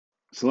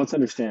So let's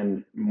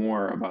understand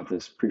more about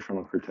this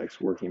prefrontal cortex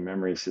working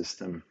memory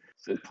system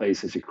that plays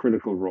such a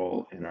critical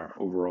role in our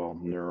overall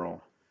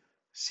neural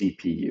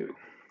CPU.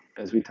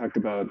 As we talked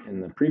about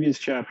in the previous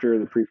chapter,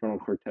 the prefrontal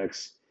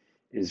cortex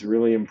is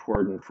really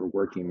important for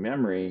working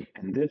memory,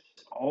 and this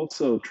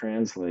also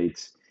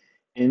translates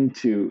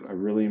into a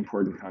really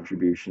important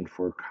contribution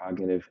for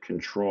cognitive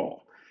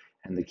control.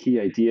 And the key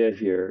idea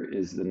here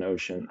is the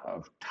notion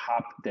of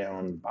top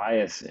down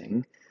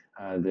biasing,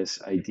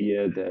 this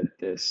idea that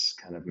this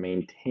kind of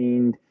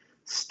maintained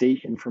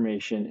state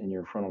information in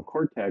your frontal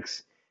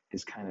cortex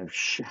is kind of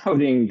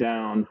shouting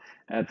down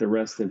at the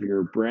rest of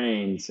your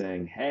brain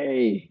saying,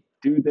 hey,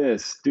 do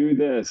this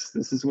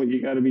is what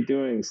you got to be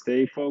doing,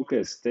 stay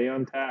focused, stay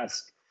on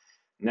task.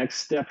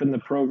 Next step in the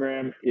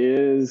program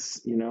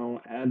is,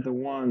 add the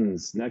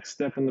ones. Next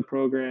step in the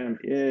program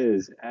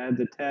is add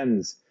the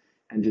tens,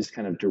 and just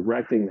kind of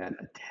directing that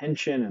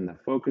attention and the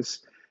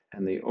focus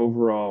and the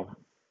overall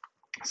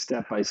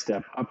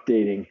step-by-step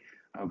updating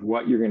of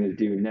what you're going to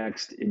do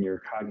next in your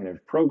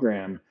cognitive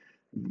program.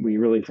 We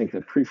really think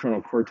that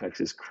prefrontal cortex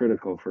is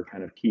critical for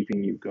kind of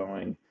keeping you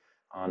going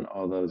on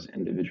all those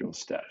individual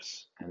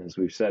steps. And as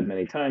we've said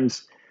many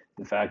times,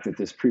 the fact that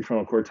this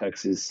prefrontal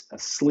cortex is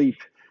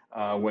asleep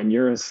when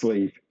you're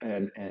asleep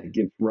and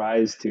gives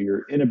rise to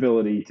your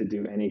inability to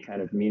do any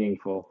kind of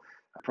meaningful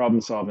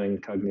problem-solving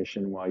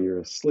cognition while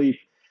you're asleep,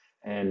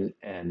 and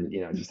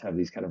just have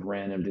these kind of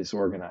random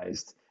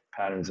disorganized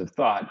patterns of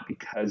thought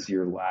because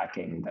you're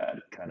lacking that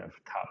kind of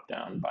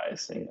top-down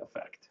biasing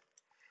effect.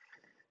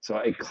 So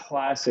a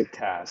classic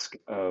task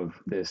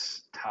of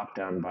this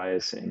top-down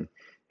biasing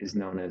is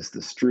known as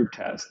the Stroop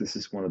task. This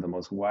is one of the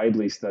most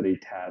widely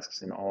studied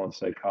tasks in all of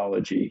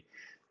psychology,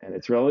 and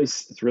it's really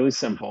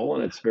simple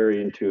and it's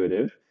very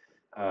intuitive.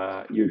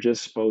 You're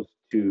just supposed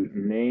to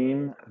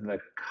name the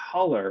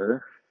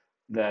color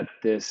that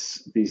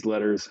these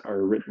letters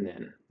are written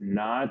in,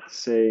 not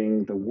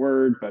saying the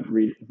word,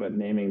 but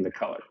naming the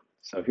color.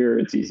 So here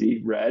it's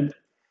easy: red,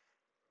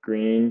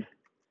 green,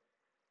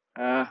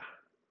 uh,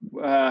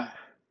 uh,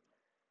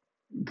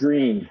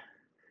 green.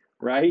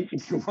 Right?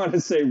 You want to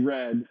say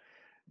red,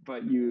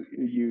 but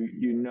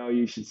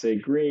you should say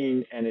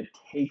green, and it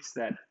takes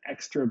that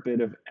extra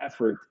bit of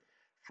effort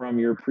from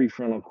your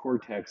prefrontal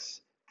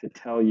cortex to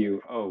tell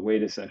you, oh,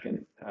 wait a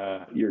second,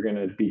 you're going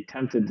to be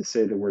tempted to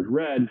say the word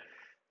red,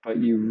 but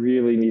you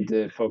really need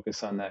to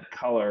focus on that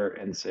color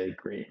and say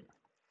green.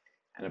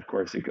 And of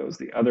course, it goes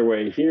the other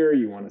way here.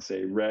 You want to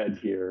say red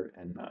here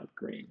and not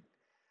green.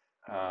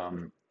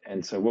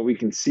 And so what we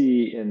can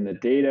see in the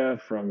data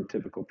from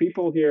typical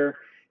people here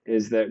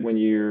is that when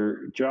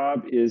your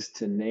job is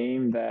to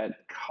name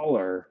that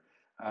color,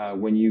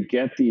 when you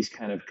get these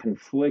kind of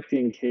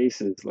conflicting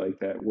cases like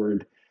that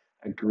word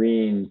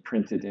green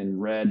printed in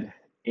red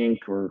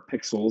ink or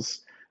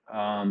pixels,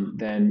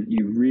 then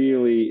you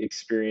really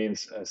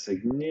experience a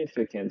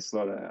significant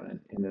slowdown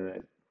in a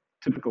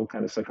typical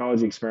kind of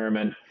psychology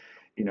experiment.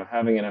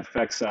 Having an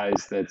effect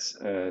size that's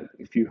a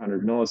few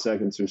hundred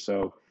milliseconds or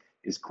so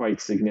is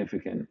quite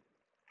significant.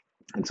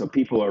 And so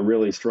people are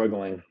really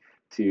struggling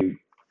to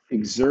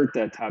exert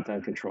that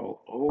top-down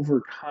control,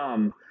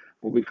 overcome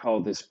what we call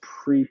this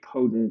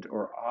prepotent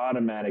or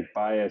automatic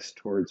bias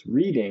towards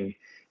reading.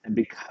 And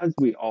because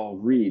we all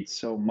read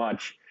so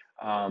much,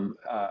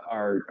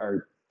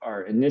 our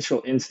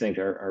initial instinct,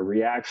 our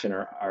reaction,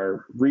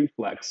 our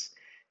reflex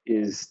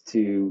is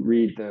to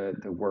read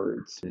the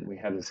words. And we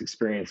have this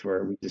experience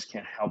where we just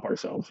can't help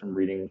ourselves from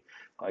reading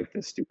like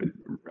the stupid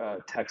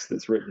text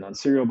that's written on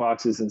cereal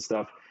boxes and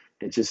stuff.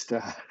 It just,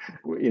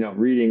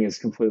 reading is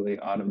completely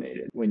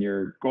automated. When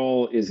your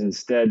goal is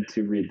instead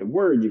to read the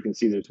word, you can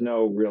see there's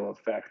no real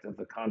effect of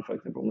the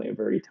conflict, of only a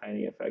very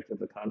tiny effect of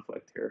the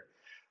conflict here.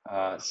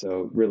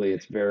 So really,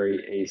 it's very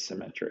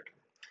asymmetric.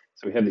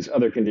 So we have these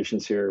other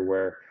conditions here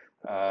where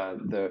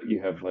you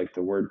have like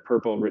the word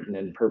purple written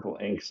in purple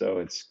ink, so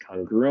it's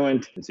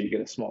congruent, and so you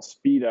get a small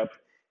speed up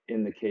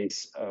in the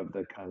case of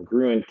the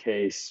congruent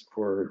case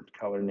for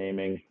color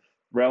naming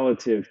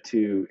relative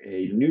to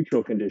a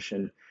neutral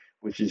condition,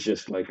 which is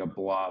just like a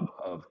blob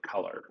of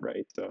color,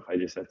 right? So if I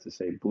just have to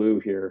say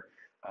blue here,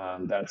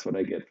 that's what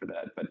I get for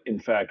that. But in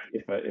fact,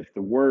 if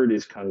the word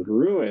is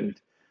congruent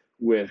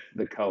with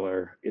the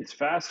color, it's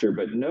faster.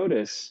 But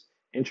notice,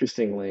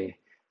 interestingly,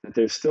 that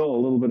there's still a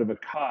little bit of a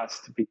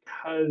cost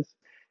because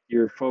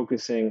you're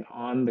focusing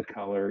on the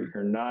color.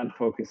 You're not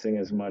focusing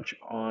as much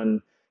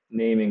on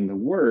naming the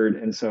word.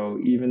 And so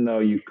even though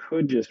you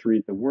could just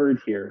read the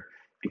word here,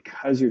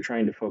 because you're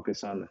trying to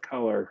focus on the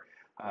color,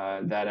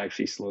 that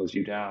actually slows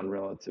you down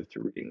relative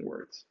to reading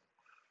words.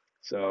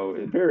 So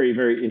a very,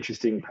 very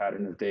interesting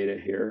pattern of data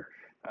here.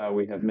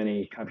 We have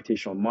many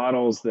computational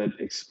models that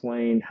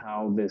explain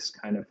how this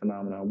kind of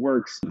phenomenon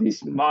works.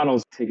 These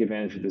models take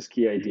advantage of this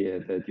key idea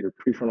that your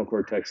prefrontal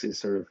cortex is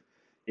sort of,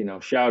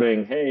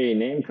 shouting, hey,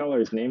 name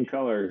colors,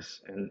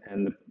 and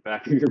the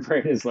back of your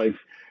brain is like,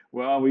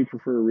 well, we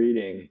prefer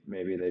reading.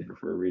 Maybe they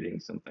prefer reading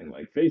something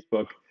like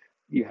Facebook.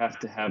 You have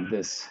to have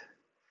this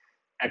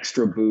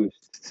extra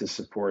boost to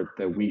support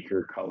the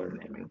weaker color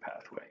naming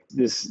pathway.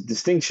 This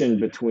distinction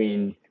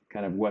between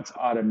kind of what's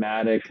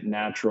automatic,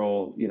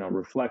 natural,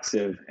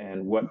 reflexive,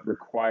 and what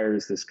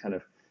requires this kind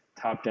of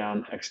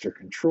top-down extra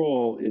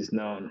control is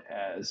known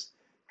as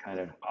kind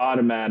of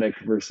automatic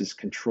versus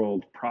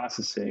controlled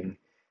processing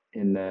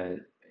in the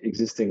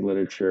existing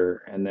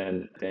literature. And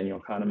then Daniel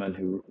Kahneman,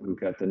 who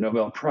got the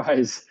Nobel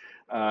Prize,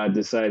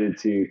 decided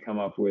to come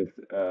up with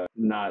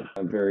not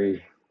a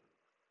very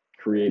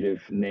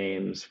creative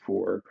names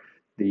for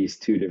these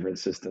two different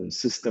systems.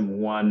 System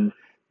one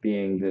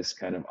being this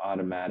kind of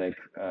automatic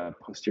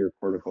posterior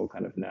cortical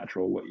kind of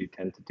natural, what you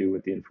tend to do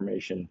with the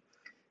information.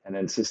 And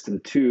then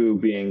system two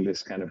being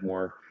this kind of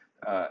more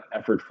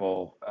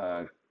effortful,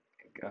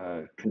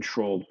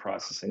 controlled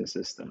processing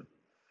system.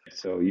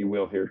 So you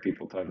will hear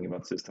people talking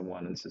about system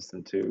one and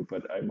system two,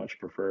 but I much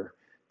prefer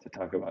to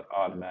talk about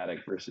automatic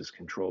versus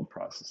controlled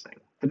processing.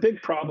 The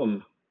big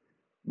problem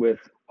with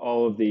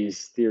all of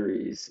these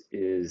theories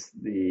is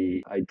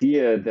the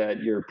idea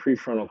that your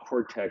prefrontal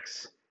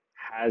cortex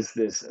has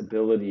this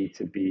ability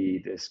to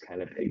be this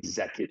kind of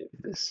executive,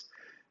 this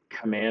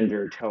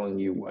commander telling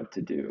you what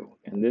to do.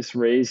 And this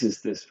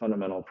raises this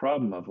fundamental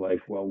problem of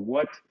like, well,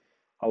 what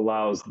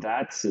allows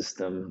that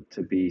system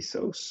to be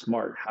so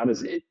smart? How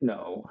does it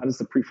know? How does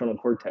the prefrontal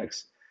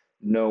cortex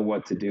know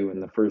what to do in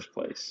the first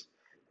place?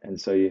 And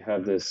so you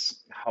have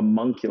this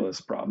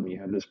homunculus problem. You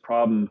have this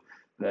problem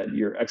that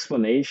your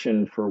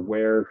explanation for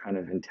where kind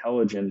of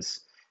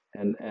intelligence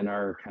and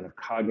our kind of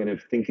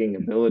cognitive thinking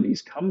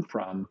abilities come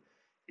from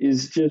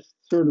is just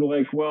sort of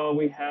like, well,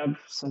 we have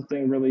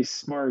something really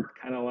smart,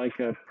 kind of like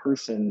a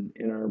person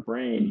in our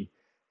brain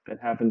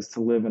that happens to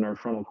live in our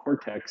frontal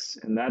cortex,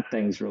 and that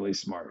thing's really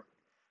smart.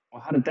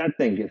 Well, how did that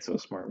thing get so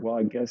smart? Well,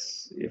 I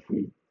guess if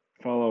we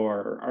follow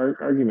our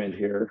argument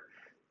here,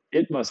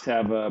 it must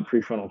have a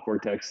prefrontal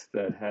cortex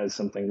that has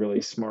something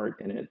really smart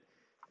in it.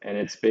 And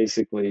it's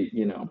basically,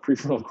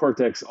 prefrontal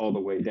cortex all the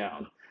way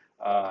down.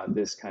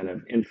 This kind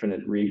of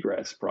infinite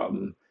regress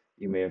problem.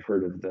 You may have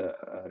heard of the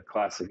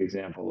classic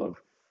example of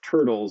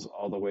turtles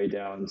all the way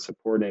down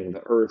supporting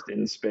the Earth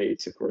in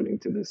space, according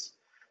to this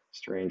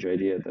strange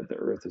idea that the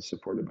Earth is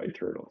supported by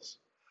turtles.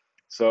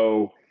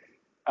 So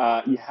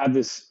you have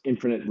this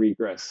infinite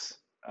regress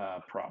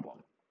problem.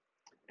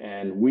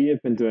 And we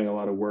have been doing a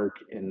lot of work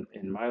in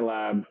my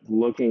lab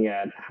looking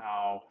at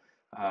how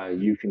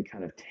you can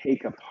kind of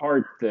take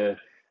apart the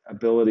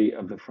ability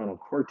of the frontal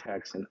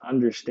cortex and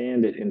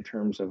understand it in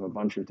terms of a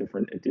bunch of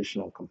different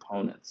additional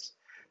components.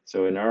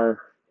 So in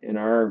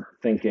our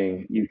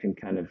thinking, you can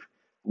kind of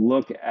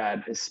look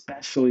at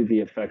especially the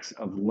effects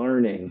of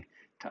learning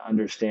to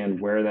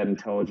understand where that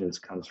intelligence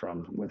comes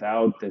from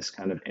without this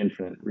kind of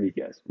infinite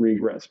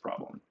regress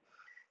problem.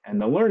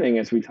 And the learning,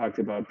 as we talked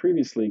about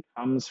previously,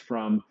 comes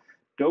from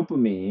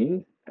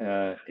dopamine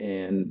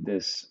and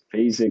this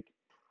phasic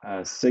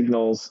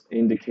signals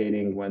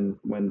indicating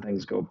when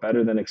things go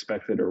better than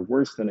expected or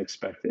worse than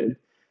expected.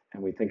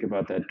 And we think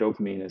about that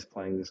dopamine as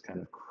playing this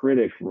kind of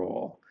critic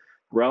role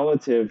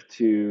relative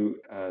to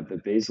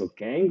the basal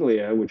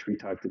ganglia, which we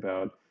talked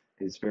about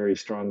is very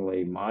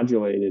strongly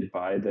modulated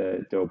by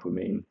the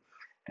dopamine.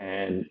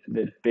 And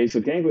the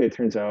basal ganglia, it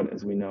turns out,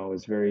 as we know,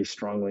 is very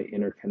strongly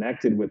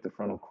interconnected with the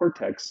frontal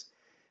cortex.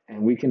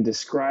 And we can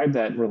describe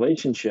that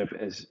relationship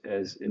as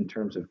in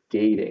terms of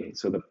gating.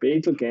 So the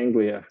basal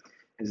ganglia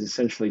is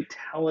essentially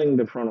telling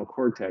the frontal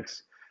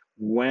cortex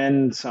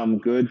when some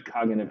good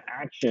cognitive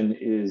action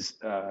is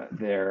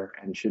there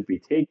and should be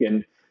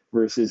taken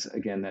versus,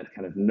 again, that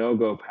kind of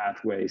no-go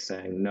pathway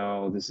saying,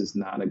 no, this is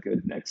not a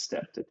good next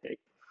step to take.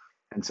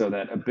 And so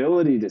that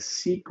ability to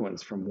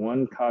sequence from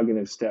one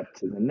cognitive step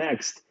to the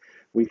next,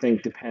 we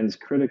think depends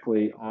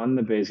critically on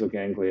the basal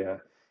ganglia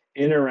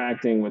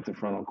interacting with the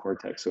frontal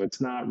cortex. So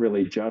it's not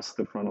really just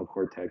the frontal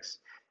cortex.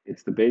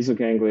 It's the basal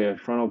ganglia,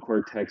 frontal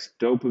cortex,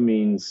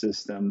 dopamine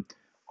system,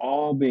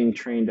 all being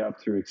trained up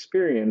through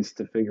experience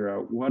to figure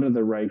out what are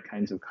the right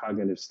kinds of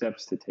cognitive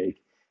steps to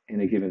take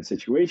in a given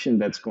situation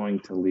that's going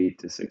to lead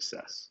to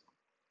success.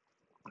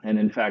 And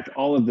in fact,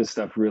 all of this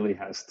stuff really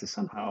has to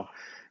somehow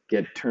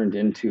get turned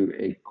into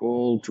a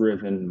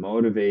goal-driven,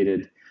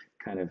 motivated,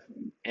 kind of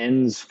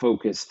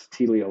ends-focused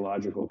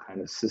teleological kind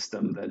of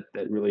system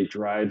that really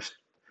drives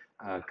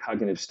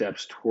cognitive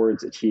steps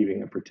towards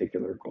achieving a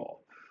particular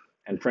goal.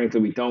 And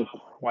frankly, we don't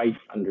quite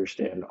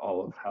understand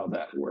all of how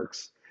that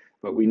works,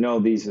 but we know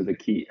these are the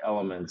key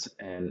elements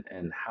and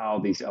how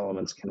these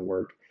elements can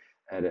work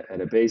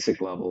at a basic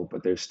level,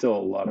 but there's still a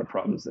lot of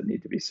problems that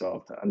need to be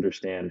solved to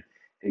understand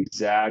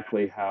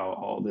exactly how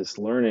all this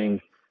learning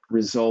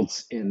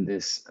results in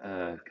this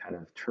kind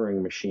of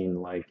Turing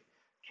machine-like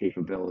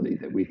capability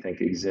that we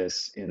think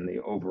exists in the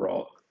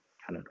overall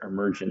kind of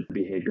emergent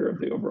behavior of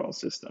the overall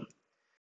system.